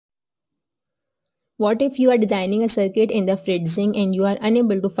What if you are designing a circuit in the Fritzing and you are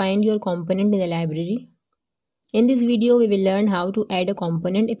unable to find your component in the library? In this video, we will learn how to add a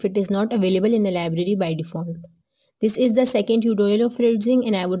component if it is not available in the library by default. This is the second tutorial of Fritzing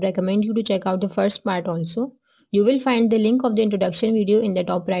and I would recommend you to check out the first part also. You will find the link of the introduction video in the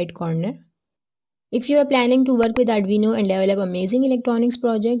top right corner. If you are planning to work with Arduino and develop amazing electronics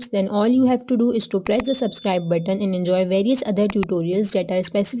projects, then all you have to do is to press the subscribe button and enjoy various other tutorials that are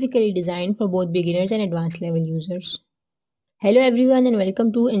specifically designed for both beginners and advanced level users. Hello everyone and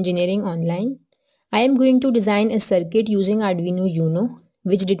welcome to Engineering Online. I am going to design a circuit using Arduino Uno,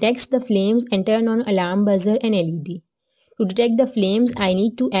 which detects the flames and turn on alarm buzzer and LED. To detect the flames, I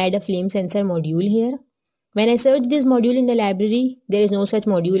need to add a flame sensor module here. When I search this module in the library, there is no such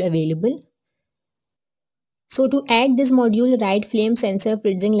module available. So to add this module, write flame sensor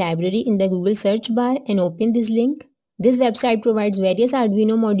Fritzing library in the Google search bar and open this link. This website provides various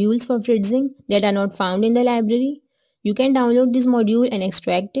Arduino modules for Fritzing that are not found in the library. You can download this module and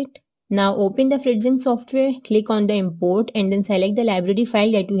extract it. Now open the Fritzing software, click on the import and then select the library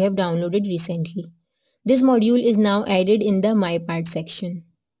file that you have downloaded recently. This module is now added in the My Part section.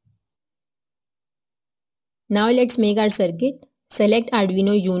 Now let's make our circuit. Select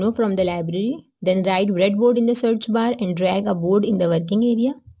Arduino Uno from the library. Then write breadboard in the search bar and drag a board in the working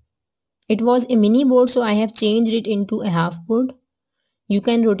area. It was a mini board, so I have changed it into a half board. You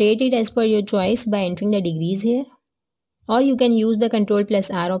can rotate it as per your choice by entering the degrees here. Or you can use the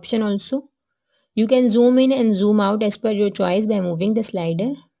Ctrl+R option also. You can zoom in and zoom out as per your choice by moving the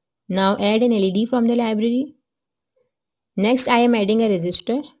slider. Now add an LED from the library. Next I am adding a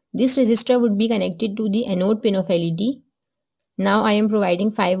resistor. This resistor would be connected to the anode pin of LED. Now I am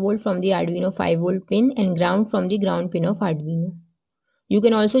providing 5V from the Arduino 5V pin and ground from the ground pin of Arduino. You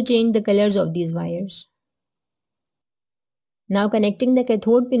can also change the colors of these wires. Now connecting the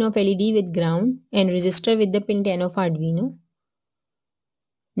cathode pin of LED with ground and resistor with the pin 10 of Arduino.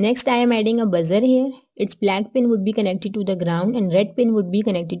 Next I am adding a buzzer here. Its black pin would be connected to the ground and red pin would be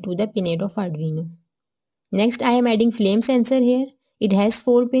connected to the pin 8 of Arduino. Next I am adding flame sensor here. It has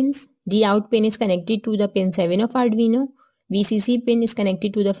 4 pins. The out pin is connected to the pin 7 of Arduino. VCC pin is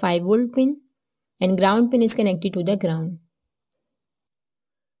connected to the 5V pin and ground pin is connected to the ground.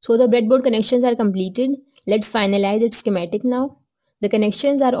 So the breadboard connections are completed. Let's finalize its schematic now. The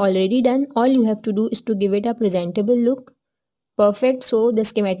connections are already done. All you have to do is to give it a presentable look. Perfect, so the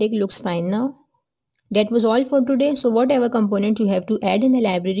schematic looks fine now. That was all for today. So whatever component you have to add in the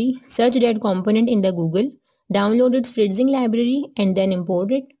library, search that component in the Google, download its Fritzing library and then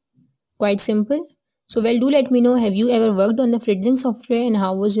import it. Quite simple. So well, do let me know, have you ever worked on the Fritzing software and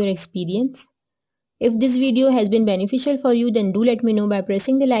how was your experience? If this video has been beneficial for you, then do let me know by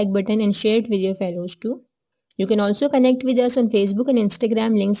pressing the like button and share it with your fellows too. You can also connect with us on Facebook and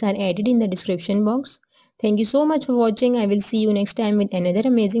Instagram. Links are added in the description box. Thank you so much for watching. I will see you next time with another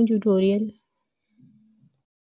amazing tutorial.